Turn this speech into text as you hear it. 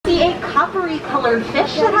coppery colored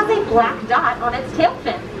fish that has a black dot on its tail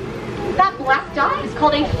fin. That black dot is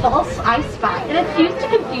called a false eye spot, and it's used to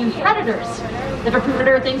confuse predators. If a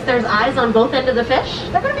predator thinks there's eyes on both ends of the fish,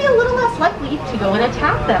 they're going to be a little less likely to go and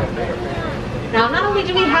attack them. Now, not only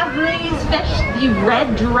do we have these fish, the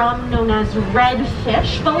red drum known as red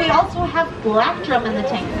fish, but we also have black drum in the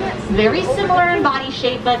tank. Very similar in body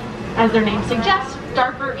shape, but as their name suggests,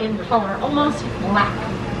 darker in color, almost black.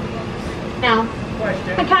 Now,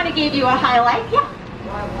 I kind of gave you a highlight. Yeah.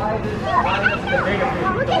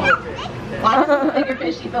 Why does the bigger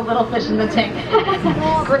fish eat the little fish in the tank?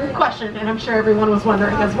 Great question, and I'm sure everyone was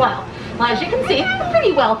wondering as well. Well, as you can see, they're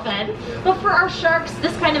pretty well fed, but for our sharks,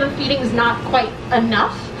 this kind of a feeding is not quite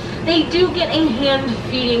enough. They do get a hand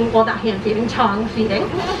feeding, well, not hand feeding, tongue feeding,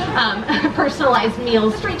 personalized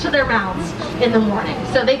meals straight to their mouths in the morning.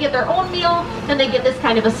 So they get their own meal, then they get this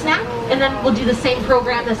kind of a snack, and then we'll do the same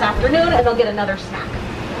program this afternoon, and they'll get another snack.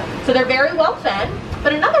 So they're very well fed.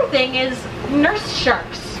 But another thing is nurse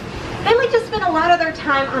sharks. They like to spend a lot of their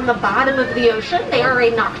time on the bottom of the ocean. They are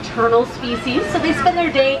a nocturnal species, so they spend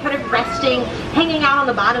their day kind of resting, hanging out on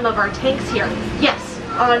the bottom of our tanks here. Yes,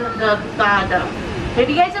 on the bottom. Have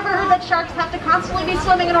you guys ever heard that sharks have to constantly be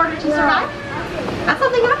swimming in order to survive? That's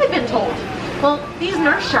something I've been told. Well, these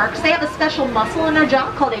nurse sharks, they have a special muscle in their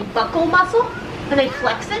jaw called a buccal muscle, and they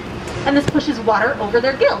flex it, and this pushes water over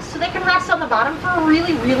their gills, so they can rest on the bottom for a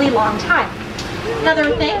really, really long time.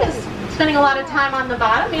 Another thing is spending a lot of time on the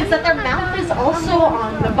bottom means that their mouth is also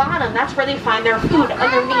on the bottom. That's where they find their food,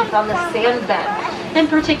 underneath on the sand bed. In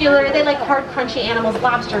particular, they like hard, crunchy animals,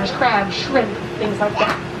 lobsters, crabs, shrimp, things like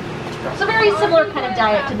that. So very similar kind of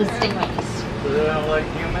diet to the stingrays. Do they don't like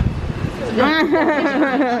humans?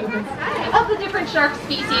 Of the different shark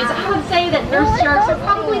species, I would say that nurse sharks are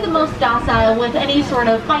probably the most docile with any sort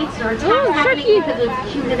of fights or attacks happening because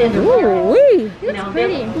of human interference. You know,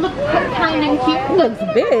 they look kind and cute. It looks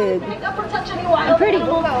big. Pick up or touch any wild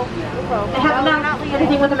animals. They have a mouth,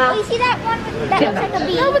 anything with a mouth. You see that one that looks like a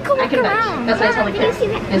bee? No, we can walk around. That's what I tell the kids.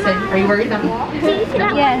 Is it, are you worried about me?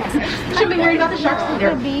 Yes. Shouldn't be worried about the sharks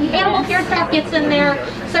either. Animal care craft gets in there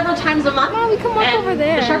several times a month. Mom, we can walk over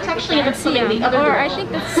there. The sharks actually end up swimming the other direction. Or I think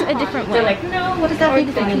that's a different way. They're like, no, what is that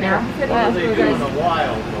big thing in there? What do they do in the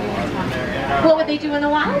wild? What would they do in the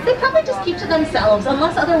wild? They probably just keep to themselves,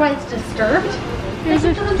 unless otherwise disturbed. There's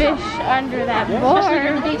a fish under that board. Especially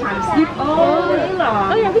during the daytime. Sleep all day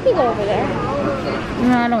long. Oh yeah, we can go over there.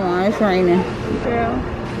 No, I don't want it. It's raining. True.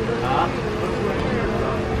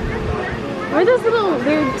 Where are those little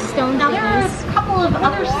weird stone Now there are things? a couple of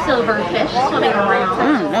other silverfish swimming around. I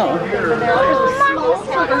don't know. There's a small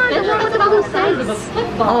silverfish that's about the size of a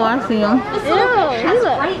football. Oh, I see them. The silverfish has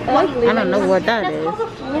bright white I don't know what that That's is. called a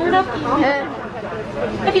Florida pompano.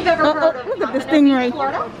 If you've ever heard of Look at this pompano stingray. in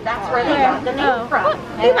Florida, that's where they got the name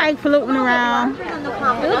from. They like floating around. They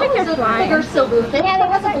look like they're flying. Bigger silverfish that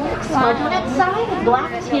has a black smudge on its side and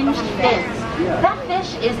black tinged fins. That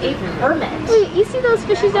fish is a permit. Wait, you see those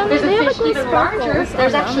fishes down there? There's They a have fish like little even larger. sparkles.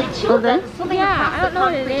 There's actually two of them. Yeah, I don't know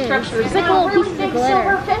what it is. It's like little pieces of big glitter.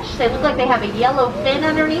 silverfish. They look like they have a yellow fin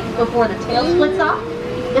underneath before the tail splits off.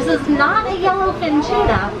 This is not a yellowfin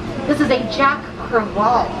tuna. This is a Jack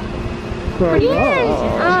crevalle.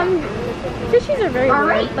 Fishies are very All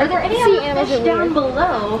right. white. Are there any Sea other animals fish are down weird.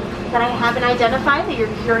 below that I haven't identified that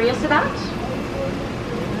you're curious about?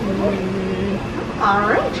 All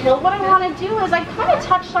right. Well, what I want to do is I kind of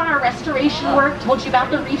touched on our restoration work, told you about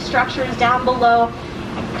the reef structures down below.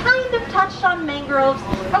 I kind of touched on mangroves.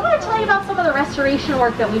 I want to tell you about some of the restoration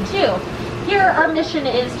work that we do. Here, our mission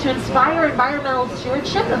is to inspire environmental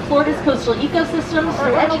stewardship of Florida's coastal ecosystems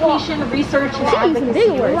through education, research, and advocacy.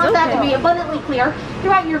 We want that to be abundantly clear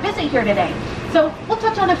throughout your visit here today. So we'll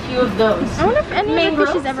touch on a few of those. I wonder if any of the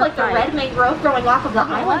fishes ever like the fight. red mangrove growing off of the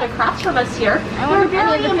island across from us here. I wonder if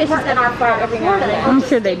any of the fishes in our part of Florida. They help I'm us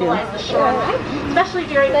sure they do. stabilize the shoreline, especially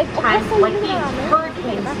during times like these,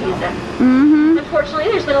 hurricane season. Mm-hmm. Unfortunately,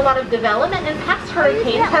 there's been a lot of development, and past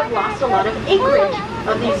hurricanes have lost a lot of acreage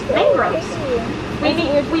of these mangroves.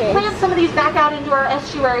 We plant some of these back out into our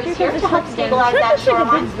estuaries here to help stabilize that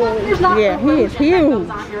shoreline. There's not Yeah, he is huge.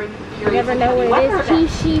 You never know what it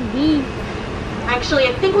is. He, she, bee. Actually,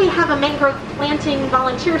 I think we have a mangrove planting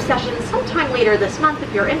volunteer session sometime later this month.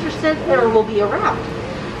 If you're interested, there will be around.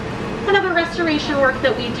 Another restoration work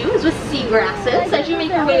that we do is with seagrasses. As you make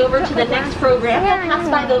your way over to the next program, you'll pass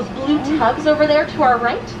by those blue tubs over there to our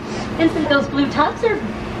right. Inside those blue tubs are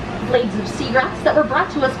blades of seagrass that were brought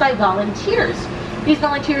to us by volunteers. These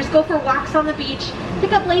volunteers go for walks on the beach,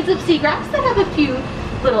 pick up blades of seagrass that have a few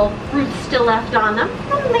little roots still left on them,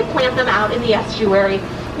 and then they plant them out in the estuary,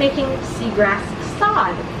 making seagrass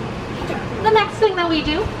sod. The next thing that we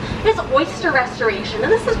do is oyster restoration,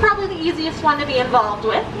 and this is probably the easiest one to be involved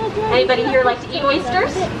with. Anybody here like to eat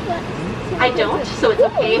oysters? I don't, so it's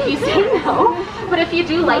okay if you say no. But if you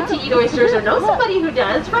do like to eat oysters or know somebody who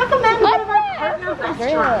does, recommend one of our partner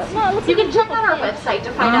restaurants. You can check out our website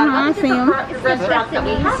to find out about the different restaurants that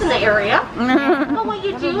we have in the area. But what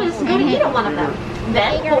you do is go to eat at one of them.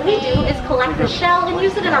 Then what we do is collect the shell and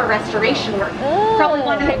use it in our restoration work. Probably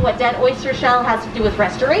wondering what dead oyster shell has to do with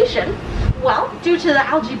restoration. Well, due to the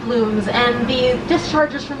algae blooms and the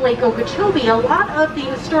discharges from Lake Okeechobee, a lot of the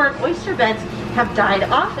historic oyster beds have died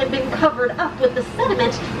off and been covered up with the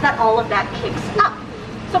sediment that all of that kicks up.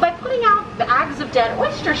 So by putting out bags of dead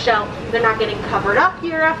oyster shell, they're not getting covered up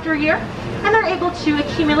year after year, and they're able to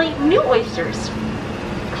accumulate new oysters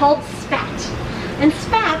called spat. And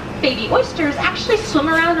spat, baby oysters, actually swim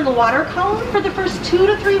around in the water column for the first 2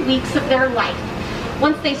 to 3 weeks of their life.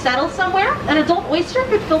 Once they settle somewhere, an adult oyster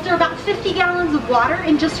could filter about 50 gallons of water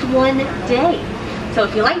in just 1 day. So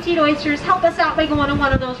if you like to eat oysters, help us out by going to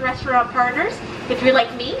one of those restaurant partners. If you're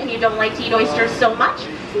like me and you don't like to eat oysters so much,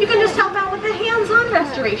 you can just help out with the hands-on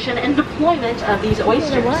restoration and deployment of these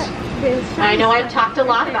oysters. I know I've talked a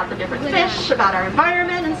lot about the different fish, about our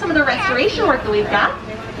environment, and some of the restoration work that we've got.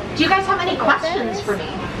 Do you guys have any questions for me?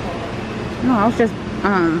 No, I was just,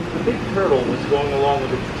 The big turtle was going along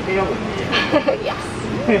with its tail in the air. Yes.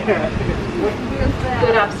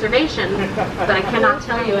 Good observation, but I cannot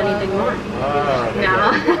tell you anything more.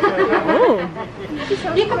 No.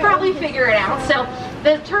 You could probably figure it out. So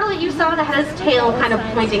the turtle that you saw that had his tail kind of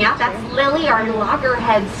pointing out, that's Lily, our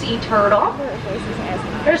loggerhead sea turtle.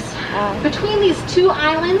 There's between these two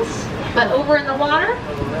islands, but over in the water,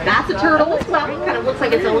 that's a turtle as well. Kind of looks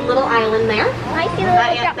like its own little island there.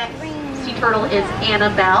 That sea turtle is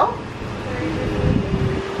Annabelle.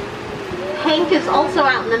 Hank is also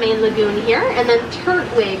out in the main lagoon here, and then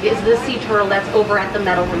Turtwig is the sea turtle that's over at the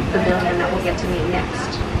Metal Reef Pavilion that we'll get to meet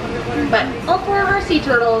next. But all 4 of our sea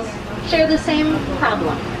turtles share the same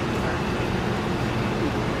problem.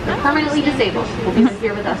 They're permanently disabled. We'll be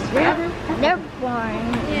here with us forever. They're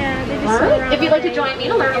boring. Yeah, they're just Alright, if you'd like to join me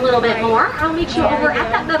to learn a little bit more, I'll meet you over at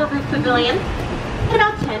that Metal Roof Pavilion in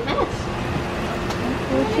about 10 minutes.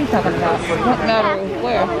 what's she talking about? What matter?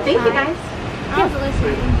 Where? Thank you guys. I was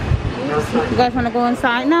listening. You guys want to go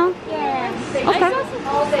inside now? Yes. Okay.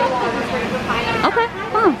 Okay.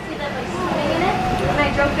 Oh. And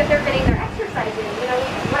I drove that they're getting their exercise in. You know,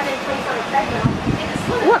 run in place on a treadmill.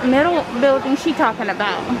 What middle building she talking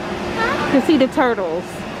about? Huh? To see the turtles.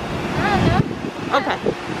 I don't know. Okay.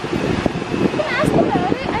 You can ask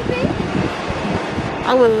about it, I think.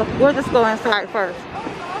 I will. We'll just go inside first. The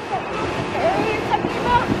area you're talking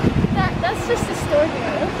about? That's just a store.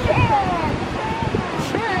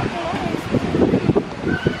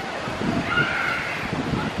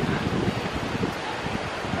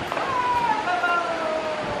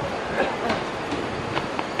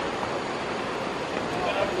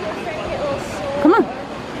 Come on.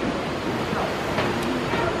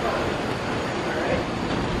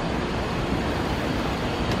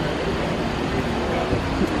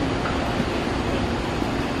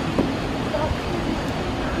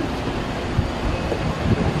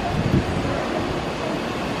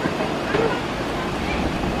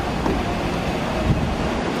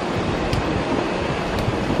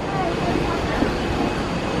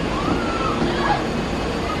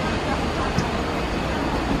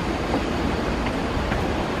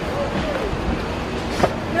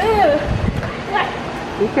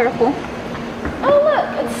 Be careful. Oh look,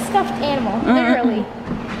 it's a stuffed animal, literally.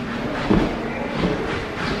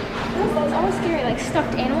 Those always scary, like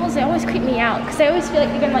stuffed animals. They always creep me out because I always feel like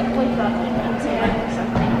they're gonna like wake up or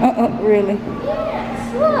something. Really?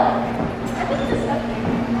 Yes, look. I think it's a stuffed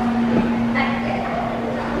animal.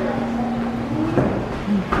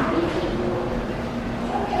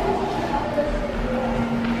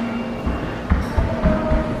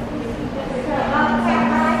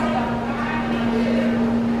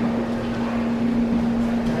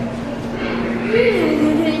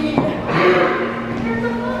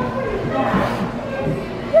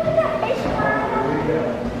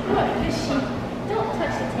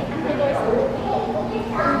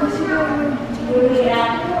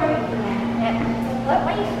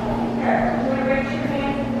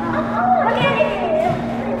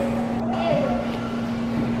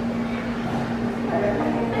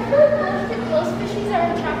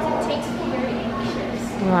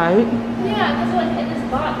 Right. Yeah, because like in this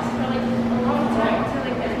box for like a long time until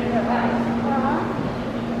like they're in their life.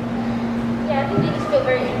 Yeah, I think they just feel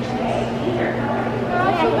very anxious. I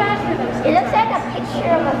feel bad for them. It looks like a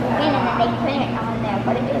picture of a fin and then they put it on there,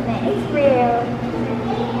 but it isn't. It's real.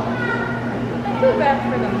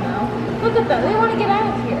 though. Look at them. They want to get out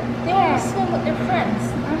of here. They want to swim with their friends.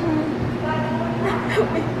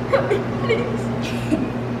 Help me, please.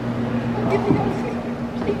 Get me out of here.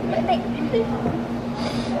 Please.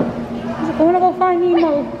 I want to go find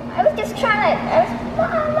Nemo. I was just trying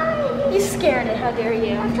to. You scared it. How dare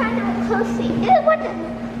you? I'm trying to have closely. What the?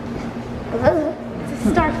 It's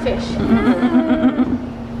a starfish.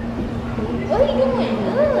 What are you doing?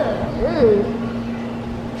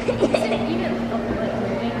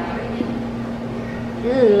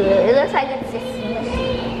 It looks like it's just.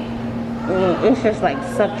 It's just like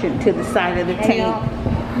suction to the side of the tank. I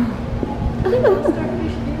think it's a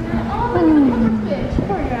starfish. Oh, look at the fish.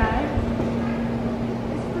 Poor guy.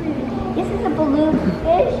 This is a balloon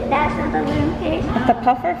fish. That's a balloon fish. The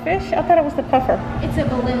puffer fish? I thought it was the puffer. It's a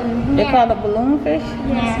balloon. They call it balloon fish?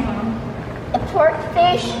 Yes, Mom. A pork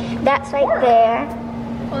fish. That's right there.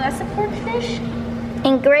 Well, that's a pork fish.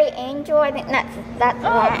 And gray angel. I think that's Oh,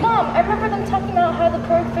 that. Mom, I remember them talking about how the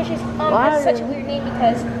pork fish is has such a weird name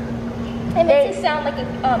because it makes it sound like a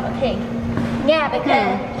pig. Yeah,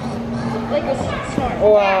 because. Like a snort.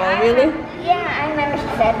 Wow, really? Yeah, I never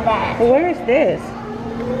said that. Where is this? I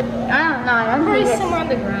don't know. I don't Probably think it's. somewhere on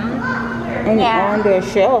the ground. And Yeah. under a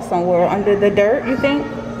shell somewhere, under the dirt, you think?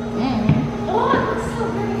 Oh, it looks so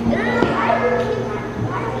good.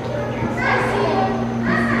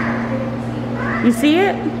 You see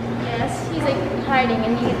it? Yes, he's like hiding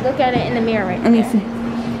and you look at it in the mirror right Let me there. see.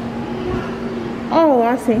 Oh,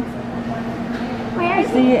 I see. Where I is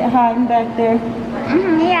it? see it hiding back there.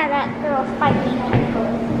 Yeah, that little spiky tentacle.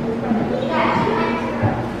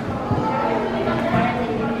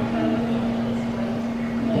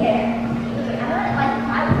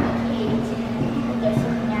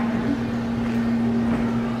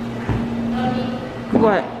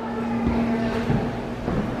 What?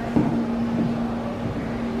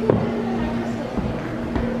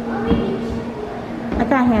 I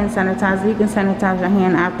got hand sanitizer. You can sanitize your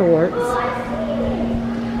hand afterwards.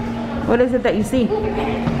 What is it that you see? Mommy,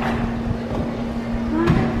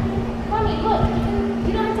 look.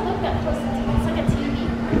 You don't have to look that close to the TV. It's like a TV.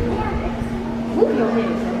 Move your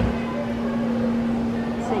head.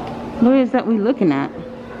 It's like, What is that we looking at? I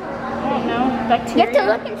don't know, You bacteria. have to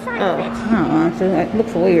look inside Oh, of it. I don't know. So it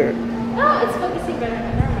looks weird. No, it's focusing better.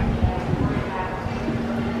 Never mind.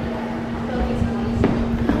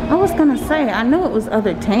 I was gonna say, I knew it was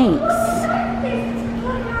other tanks.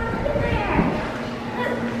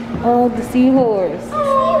 Oh, the seahorse.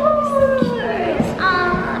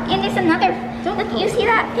 And there's another. Look, you see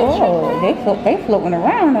that fish Oh, right there? they floating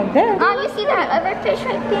around up there. Oh, you see that other fish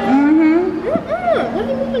right there? Mm-hmm. What are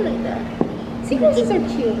you moving like that? Seahorses are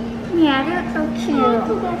cute. Yeah, they look so cute.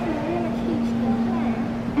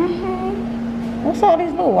 What's all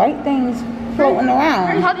these little white things floating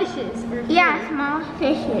around? Fishes. Yeah, small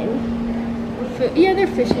fishes. Yeah, they're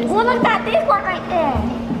fishes. Well, look at that big one right there.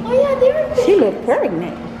 Oh yeah, they're fishes. She look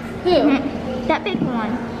pregnant. Who? That big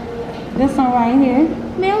one. This one right here.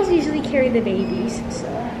 Males usually carry the babies, so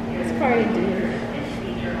it's probably a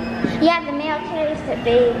dude. Yeah, the male carries the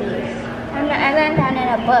babies. I learned that in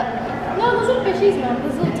a book. No, those are fishies, Mom.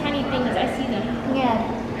 Those little tiny things. I see them. Yeah.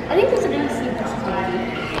 I think those are gonna see horses,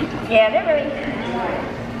 maybe. Yeah, they're very.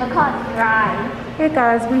 They're called dry. Hey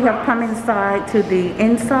guys, we have come inside to the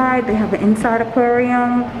inside. They have an inside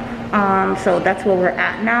aquarium. So that's where we're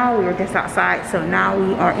at now. We were just outside, so now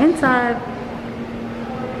we are inside.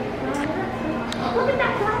 Look at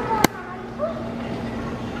that black one.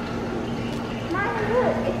 Mine,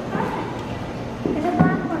 look. It's black. There's a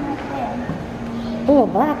black one right there. Oh, a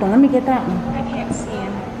black one. Let me get that one. I can't see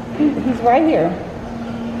him. He's right here.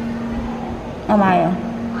 Amaya.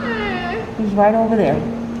 He's right over there.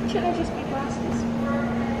 Should I just my glasses?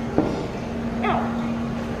 No.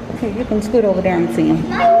 Okay, you can scoot over there and see him.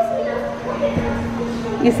 Now you see those. Look at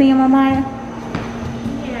those. You see him, Amaya?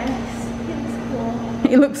 Yes. It's cool.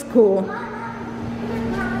 He looks cool.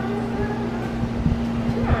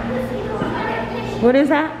 What is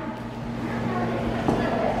that?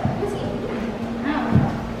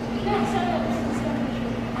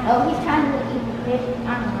 Oh, he's trying to eat the fish.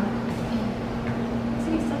 I don't know.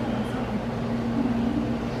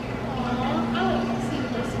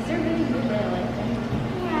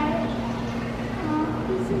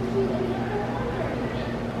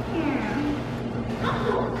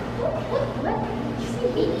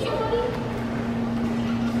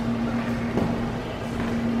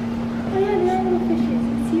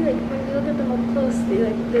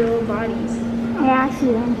 Their little bodies. Yeah, I see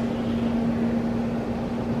them.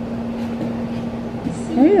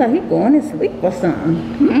 Oh yeah, he going to sleep or something.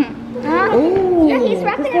 Ooh, Yeah, he's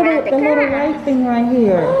wrapping this around the little grass. white thing right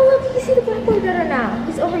here. Oh, look, you see the the black boy better now.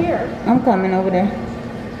 He's over here. I'm coming over there.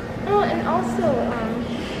 Oh, and also,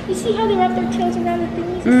 you see how they wrap their tails around the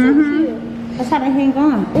thingies? It's so cute. That's how they hang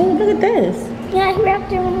on. Oh, look at this. Yeah, he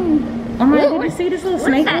wrapped it around. Oh my God, did you see this little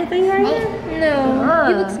snake little thing right here? No,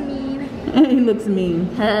 he looks mean. He looks mean.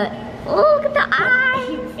 Oh, look at the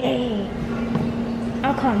eyes. Hey.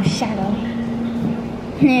 I'll call him Shadow.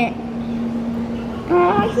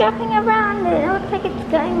 Oh, he's wrapping around it. It looks like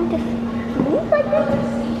it's going to move like this.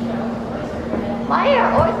 Why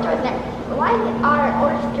are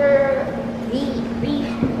oyster reef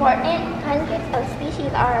important hundreds of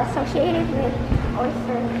species are associated with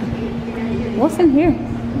oysters? What's in here?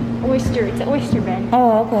 Oyster. It's an oyster bed.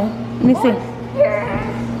 Oh, okay. Let me see.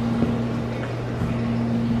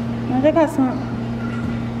 Oh, they got some.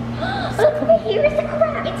 Look over here is a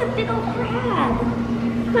crab. It's a big old crab.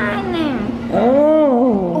 Find them.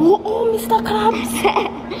 Oh. Oh, Mr. Krabs.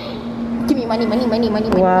 Give me money.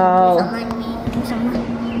 Wow. Some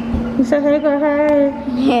money. You said, hey, girl, hey.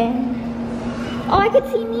 Yeah. Oh, I could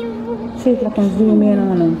see me. See if I can zoom in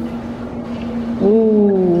on him.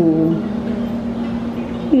 Ooh.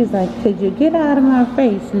 He's like, could you get out of my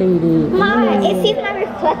face, lady? Mom, it sees my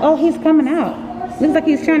reflection. Oh, he's coming out. Looks like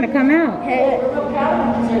he's trying to come out.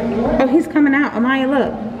 Oh, he's coming out. Amaya,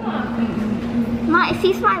 look. Mom, it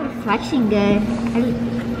sees my reflection good.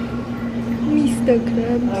 Mr.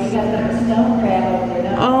 Krabs.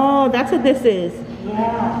 Oh, that's what this is.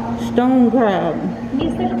 Yeah. Stone crab.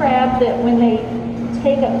 He's the crab that when they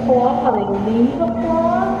take a claw, how they leave a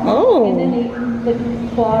claw, Oh. and then the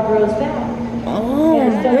claw grows back. Oh,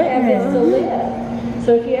 And stone crab gets to goodness. live. So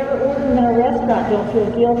if you ever order them in a restaurant, don't feel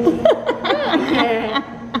guilty.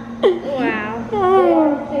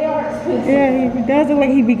 Wow. They are expensive. Yeah, he does look like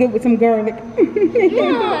he'd be good with some garlic.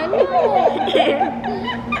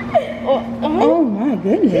 Oh my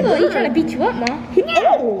goodness. Oh, he's trying to beat you up, Mom.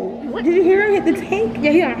 Oh, did you hear him hit the tank?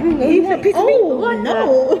 Yeah. He want a piece of me? Oh, no.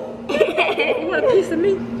 You want a piece of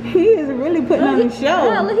me? He is really putting on a Oh,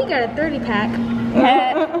 show. look, he got a 30-pack.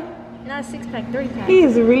 Not a 6-pack, 30-pack. He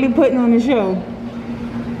is really putting on a show.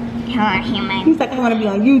 Come on, human. He's like, I want to be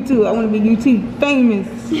on YouTube. I want to be YouTube famous.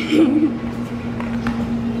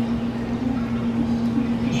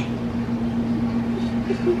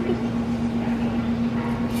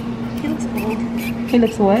 He looks old. He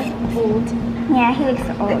looks what? Old. Yeah, he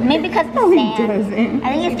looks old. Maybe because of the No, he sand. doesn't.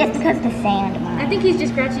 I think it's just because of the sand, I Mom. think he's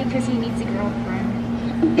just scratchy because he needs a girlfriend.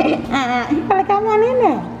 He probably got one in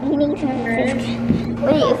there. He needs one.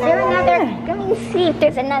 Wait, is there another? Let me see if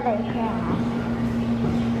there's another crab.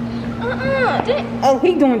 Oh,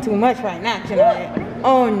 he doing too much right now, Janaya.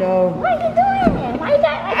 Oh no. Why are you doing it? Why you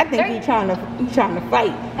got like I think he's trying to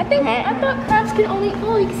fight. I thought crabs can only,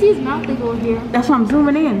 oh, you can see his mouth like over here. That's why I'm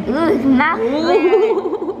zooming in. Ooh, his mouth.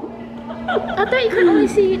 I thought you could only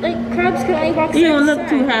see, like, crabs can only walk He don't side look to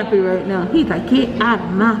too side. happy right now. He's like, get out of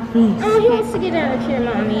my face. Oh, he wants to get out of here,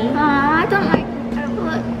 Mommy. I don't like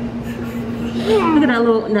look. Look at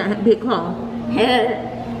that that big claw.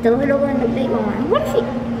 The little one, the big one. What is he?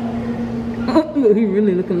 Oh, look, he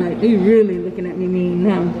really looking at me mean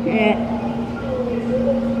now.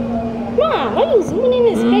 Mom, why are you zooming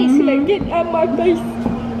in his face? He's like, get out of my face.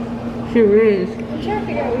 Sure is. I'm trying to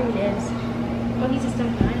figure out where he is. Oh, he's just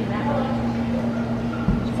jumping behind that.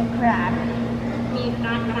 It's a crab. He's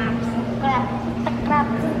not crabs. Crab.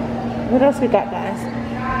 What else we got, guys?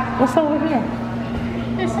 What's over here?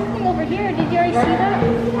 There's something over here. Did you already see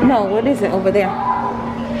that? No, what is it over there?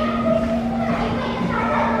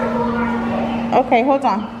 Okay, hold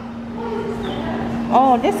on.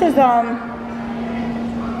 Oh, this is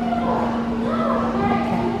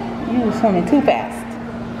you were swimming too fast.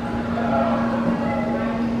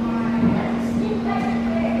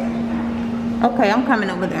 Okay, I'm coming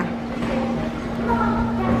over there.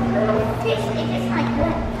 It's just like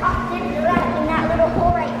tossed in that little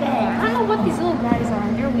hole right there. I don't know what these little guys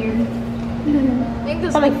are. They're weird. I think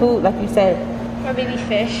those Probably food, like you said. are baby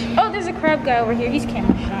fish. Oh, there's a crab guy over here. He's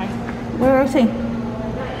camera shy. Where is he?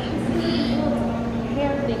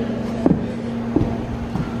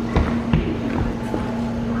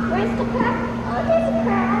 Where's the crab? Oh, there's a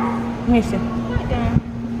crab. Let me see. Right there.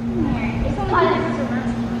 It's only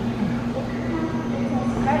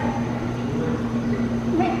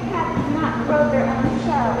Red crab does not grow their own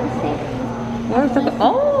shell and stay. Where's the?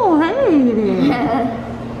 Oh, hey.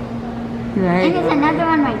 And Right. there's another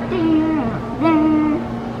one right there.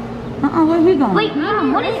 Where's he going? Wait,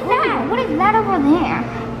 Mom, what is that? What is that over there?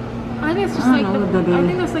 I think it's just I like don't know what the, that I is.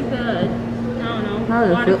 think that's like the, I don't know, Oh,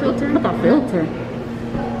 the water filter. Look at filter.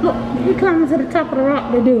 Look, he climbing to the top of the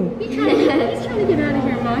rock to do. He's trying to get out of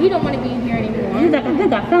here, Mom. He don't want to be in here anymore. He's like, I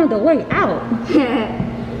think I found a way out.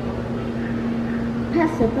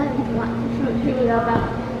 press the button to watch a short video about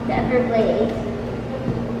the Everglades.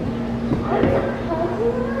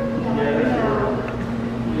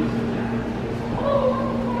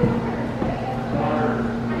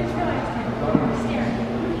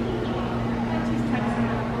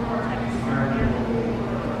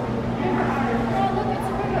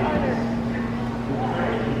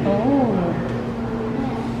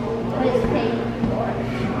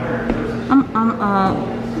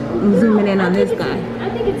 I'm zooming in on this guy. I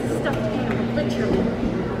think it's a stuffed animal, literally.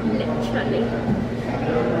 Literally.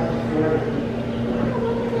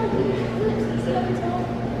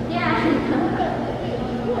 Yeah.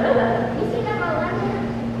 You see that on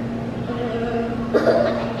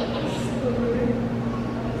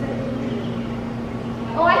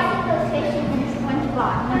Oh, I see those fishes in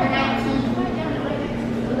SpongeBob. Number 19.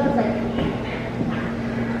 It looks like.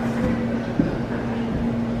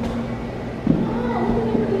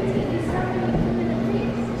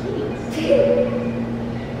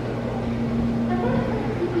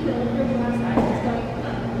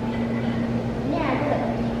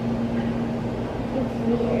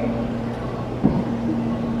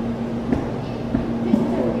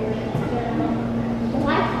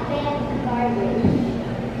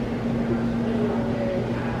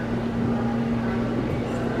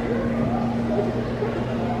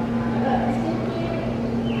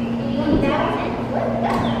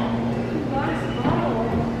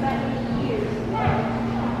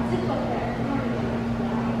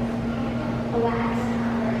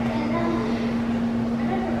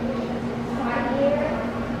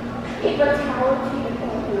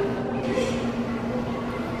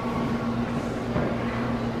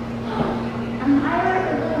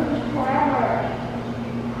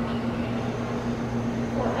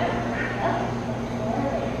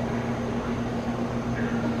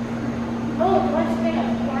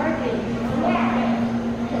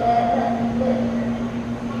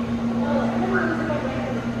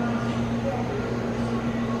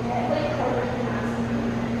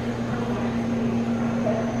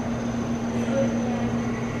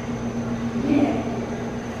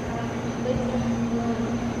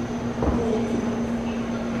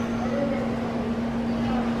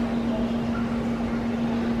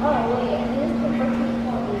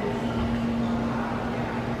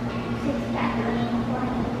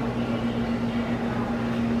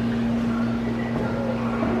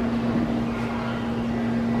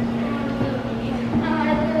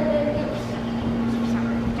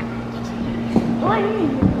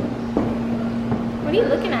 What are you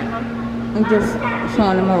looking at, Mom? I'm just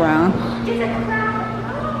showing them around. There's a crab.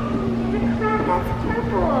 Oh, there's a crab that's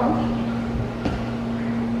purple.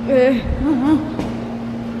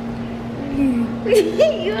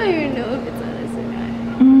 You don't even know if it's on us or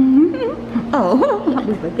not. Oh, I'll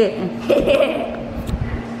be forgetting.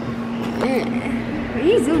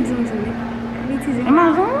 You zoom. Me too zoom. Am I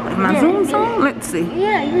zoom? Am I zoom? Let's see.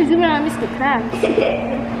 Yeah, you were zooming on Mr. Crab.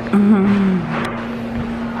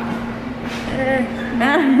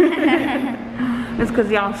 It's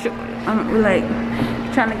because y'all I'm like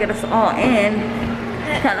trying to get us all in.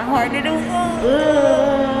 It's kind of hard to do.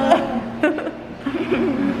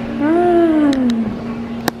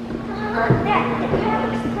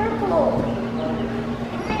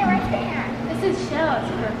 This is Shell,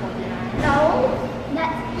 it's purple. No,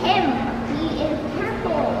 that's him. He is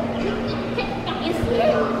purple. You see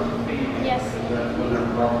him? Yes.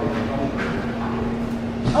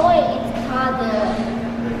 Oh wait, it's called the.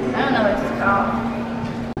 I don't know what it's called.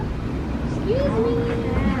 Excuse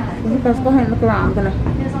me. You guys go ahead and look around. I'm gonna.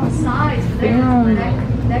 There's all sides.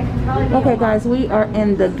 Okay, guys, we are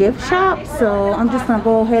in the gift shop, so I'm just gonna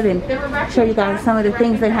go ahead and show you guys some of the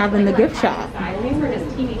things they have in the gift shop. These were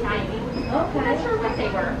just teeny tiny. Okay. I'm not sure what they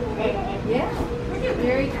were. Yeah.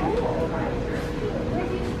 Very cool.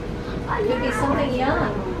 Could be something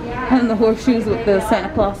young. And the horseshoes with the Santa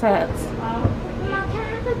Claus hats.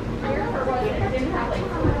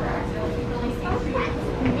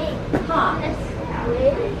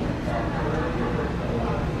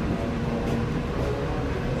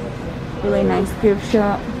 Really nice gift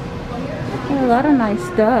shop. A lot of nice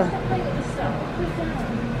stuff.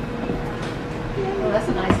 Well, that's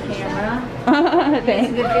a nice camera.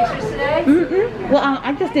 Thanks. Good pictures today? Well,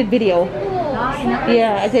 I just did video. Nice.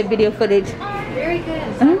 Yeah, I did video footage. Very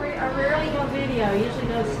good. So I rarely go video. Usually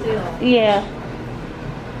go still. Yeah.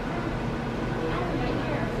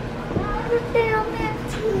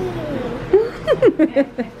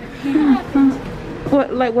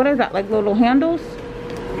 What is that? Like little handles?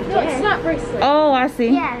 No, it's not bracelet. Oh, I see.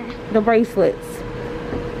 Yeah. The bracelets.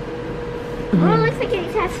 Oh, it looks like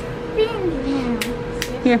it has fins now.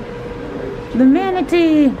 Here. The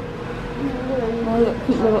manatee. Oh, look,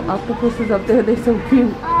 cute little octopuses up there. They're so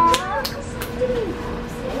cute.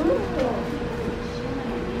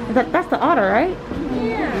 That's the otter, right?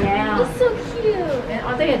 Yeah. It's so cute. And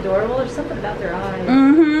aren't they adorable? There's something about their eyes.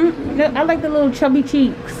 Mm-hmm. I like the little chubby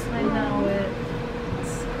cheeks. I know it.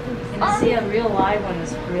 And to see a real live one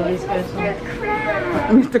is really special.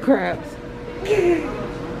 Mr. Krabs.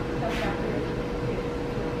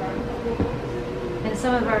 And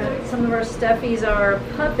some of our stuffies are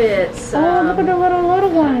puppets. Oh, look at the little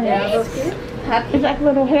ones. Yeah, those cute. It's like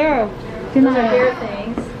little hair. Those are hair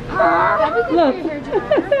things. Look. They're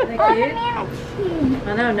cute.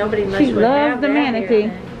 I know nobody much She would loves have the that manatee.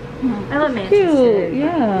 hair. I love manatees Cute, too.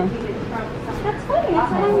 yeah.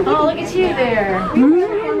 Oh, look at you there.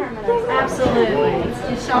 Absolutely.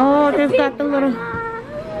 Oh, they've got the little.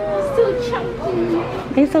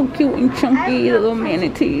 They're so cute and chunky, the little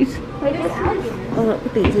manatees. Oh, look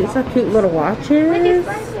at these. These are cute little watches.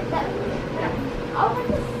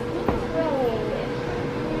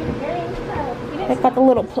 They got the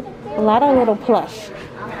little, a lot of little plush.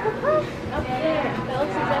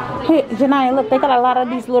 Hey, Janaya, look, they got a lot of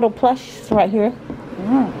these little plushes right here.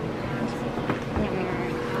 Yeah.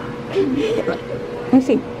 Let me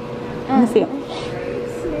see. Let me see.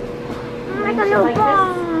 Like a little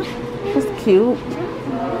ball. That's cute.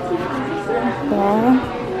 Yeah.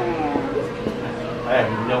 I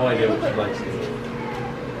have no idea what she likes to eat.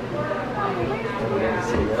 I would have to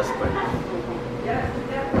say yes, but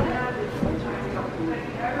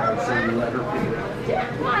I would say you let her pick it up.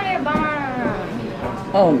 Fire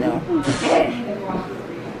bomb. Oh no.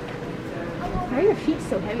 Why are your feet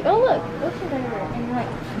so heavy? Oh look, ocean diver and like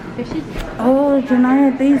fishes. Oh,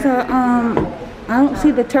 Janaya, these are I don't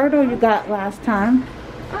see the turtle you got last time.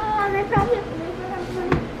 Oh, they probably.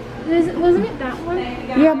 Wasn't it that one?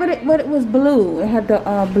 Yeah, but it was blue. It had the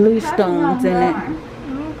blue stones in it.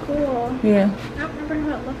 Oh, cool. Yeah, I don't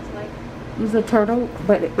remember what it looks like. it was a turtle,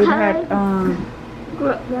 but it had As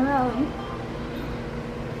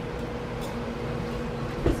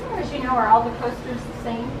far as you know, are all the coasters the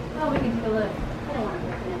same? Oh, we can take a look.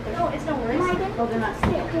 No, it's no worries. Oh, they're not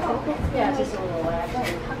still. Yeah, it's just a little wax.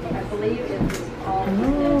 I believe it's all.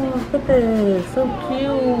 oh, look at this, so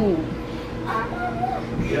cute.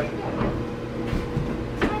 Yep.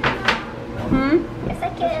 Hmm? Yes, I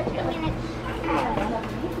can.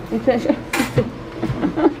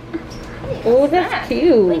 Oh, that's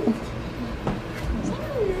cute.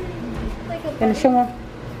 Gonna show them.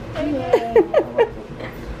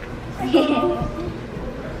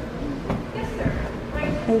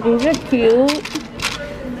 These are cute.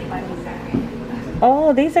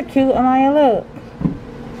 Oh, these are cute, Amaya, look.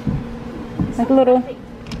 Like a little,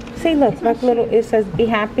 see, look, like little, it says be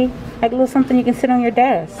happy. Like a little something you can sit on your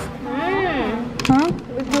desk. Huh?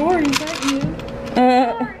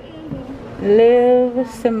 Live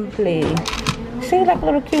simply. See, like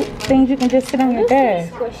little cute things you can just sit on your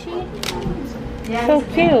desk. Squishy? So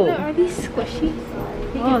cute. Are these squishy?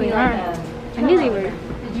 Oh, they are. I knew they were.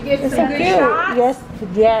 Did you get It's so cute. Yes,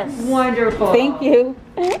 yes. Wonderful. Thank you.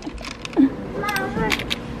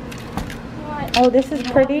 Oh, this is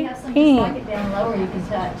pretty pink. Down lower you can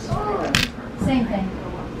touch. Same thing.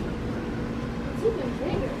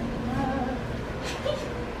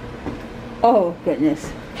 Oh,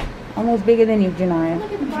 goodness. Almost bigger than you, Janaya.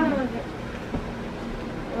 Look at the bottom of it.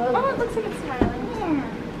 Oh, it looks like it's smiling.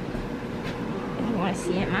 You want to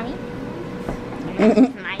see it, Mommy?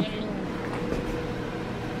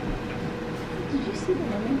 Did you see the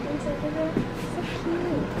lemon things over there? So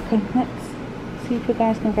cute. Okay, let's see if you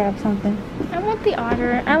guys can grab something. I want the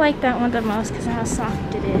otter. I like that one the most because of how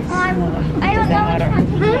soft it is. I don't know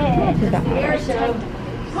This which is the Air otter. show.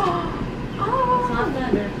 It's not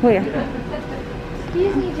thunder. Where?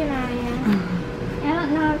 Excuse me, Janaya. I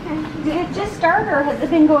don't know. Did it just start or has it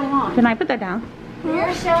been going on? Janaya, put that down.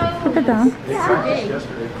 Air show. Put that down.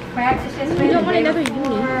 Yesterday. Practice yesterday. You don't want the day another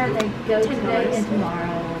before, They go today and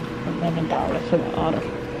tomorrow. $11 for the otter.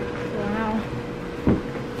 Wow.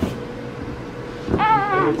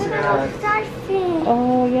 Ah, the little starfish.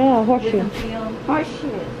 Oh, yeah, horseshoe.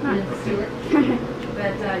 Horseshoe.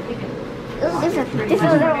 But you can. This is a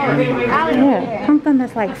little Yeah, something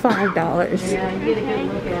that's like $5. Yeah, you get a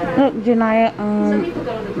good look at it. Look, Janaya, Some people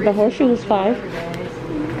go to the the horseshoe is $5.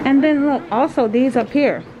 days. And then look, also these up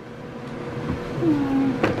here.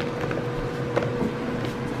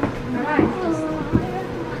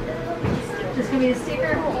 Just gonna be a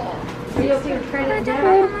sticker. Are you okay with I credit don't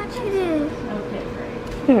know debit? how much it is. Okay,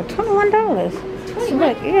 great. They're $21. So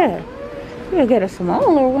look, yeah. We'll get a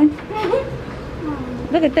smaller one.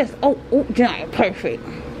 Look at this. Oh, Janaya, perfect.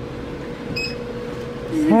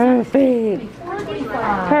 Perfect.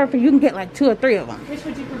 Perfect. You can get like 2 or 3 of them. Which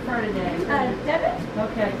would you prefer today? Debit?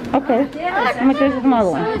 Okay. Okay. I'm gonna get some other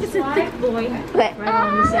one. Oh, it's a thick boy. But, Right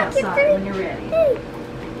on this outside when you're ready.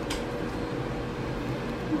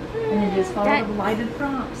 And then just follow the lighted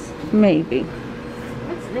prompts. Maybe.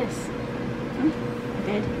 What's this?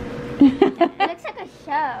 Dead. it looks like a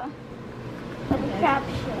show. Like a crab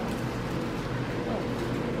show.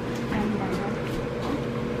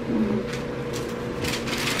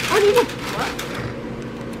 Oh, these are what?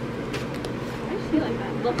 I just feel like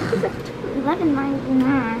that. Look.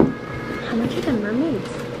 $11.99. How much are the mermaids?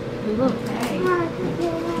 Look.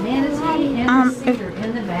 Manatee and the cedar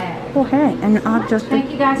in the bag. Go ahead, and I'll just.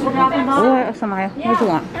 Thank you guys for dropping by. What, Samaya? What do you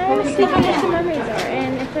want? I want to see how much the mermaids are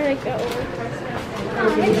and if they're like overpriced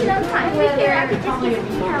now. Maybe sometime we here I could just get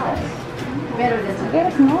something else. Better than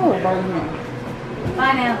Get a smaller bowl in there.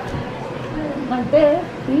 Bye now. Like this.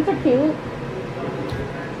 These are cute.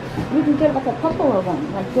 You can get like a couple of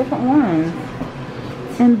them, like different ones.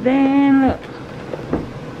 And then, look.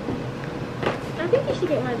 I think you should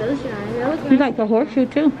get one of those, John. They look You nice. like the horseshoe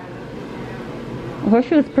too? The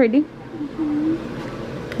horseshoe is pretty.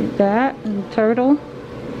 Get that and turtle.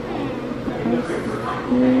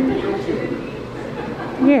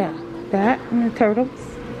 Yeah, that and the turtle.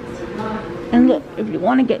 And look, if you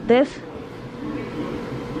want to get this,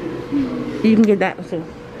 you can get that too.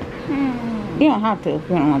 You don't have to if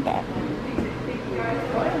you don't want that.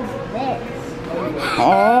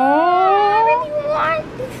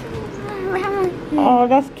 Oh,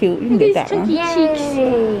 that's cute. You can get that one. You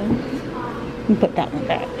can put that one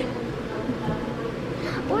back.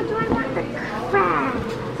 Or do I want the crab?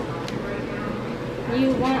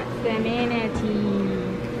 You want the manatee.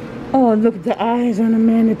 Oh, look at the eyes on the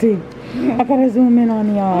manatee. I gotta zoom in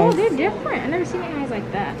on the Oh, eyes. they're different. I've never seen any eyes like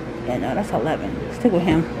that. Yeah, no, that's 11. Stick with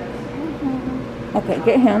him. Okay,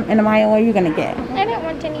 get him. And Maya, what are you gonna get? I don't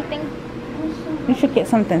want anything. You should get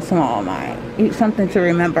something small, Maya. Something to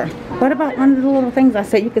remember. What about one of the little things I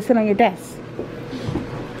said you could sit on your desk?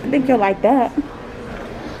 I think you'll like that. Mom,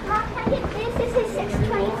 can I get this? This is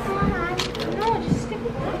 $6.25. No, just stick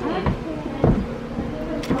with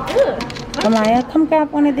that. Maya, come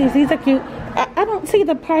grab one of these. These are cute. I don't see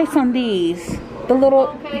the price on these. The little,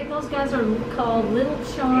 Okay, those guys are called Little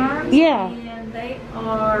Charms. Yeah. And they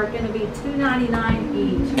are going to be $2.99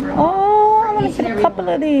 each. For oh, I want each to and get a every couple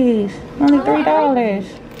one. of these. Only $3.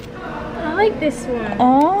 I like this one.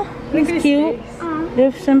 Oh, Look he's at his cute. face.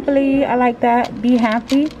 Live simply. I like that. Be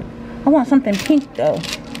happy. I want something pink though.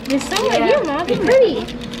 You're so like you, Mom. They're pretty.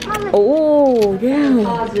 Oh, yeah.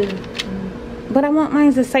 Positive. But I want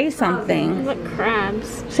mine to say something. Look,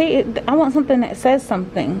 crabs. See, I want something that says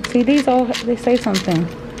something. See, these all, they say something.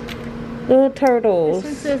 Little This turtles.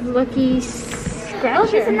 one says Lucky Oh, there's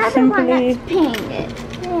Scratcher. another one Simply. that's pink.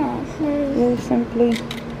 Yeah, it says, Live simply.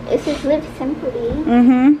 it says live simply.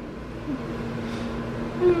 Mm-hmm.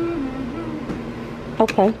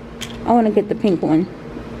 Okay. I want to get the pink one.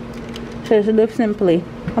 Says live simply.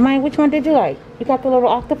 Amaya, which one did you like? You got the little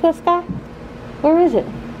octopus guy? Where is it?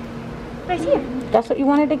 Right here. That's what you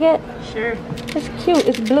wanted to get? Sure. It's cute.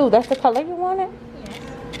 It's blue. That's the color you wanted?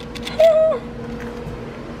 Yeah.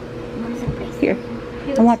 Here.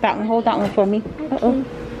 I want that one. Hold that one for me. Uh-oh.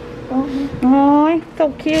 Oh,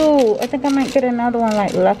 so cute. I think I might get another one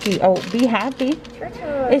like Lucky. Oh, be happy.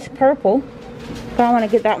 It's purple. But I want to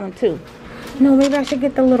get that one too. No, maybe I should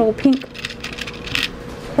get the little pink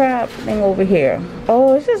crab thing over here.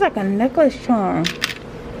 Oh, this is like a necklace charm.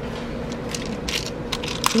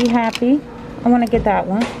 Be happy. I want to get that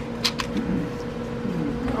one.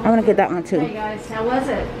 I want to get that one too. Hey guys, how was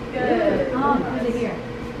it? Good. Oh, good to hear.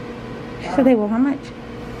 So they were how much?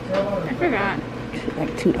 I forgot. Like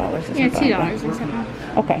 $2 or something. Yeah, $2 or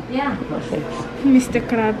something. Okay. Yeah. Mr.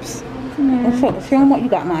 Krabs. So, show them what you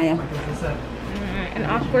got, Maya. An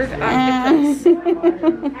awkward octopus.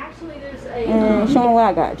 Actually, there's a Show them what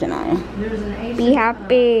I got, Janaya. there's an ancient Be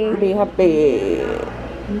happy. Be happy.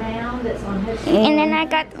 mound that's on his And then I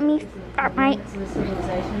got my,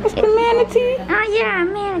 It's the manatee. oh yeah,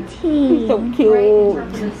 manatee. So cute.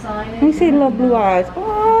 from the sign. Let me see the little blue eyes.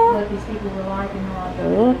 Oh. What these people were like and all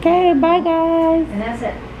that. Okay, bye guys. And that's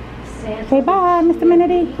at Santa. Say bye, Mr.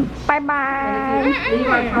 Manatee. Bye bye.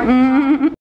 Levi Park.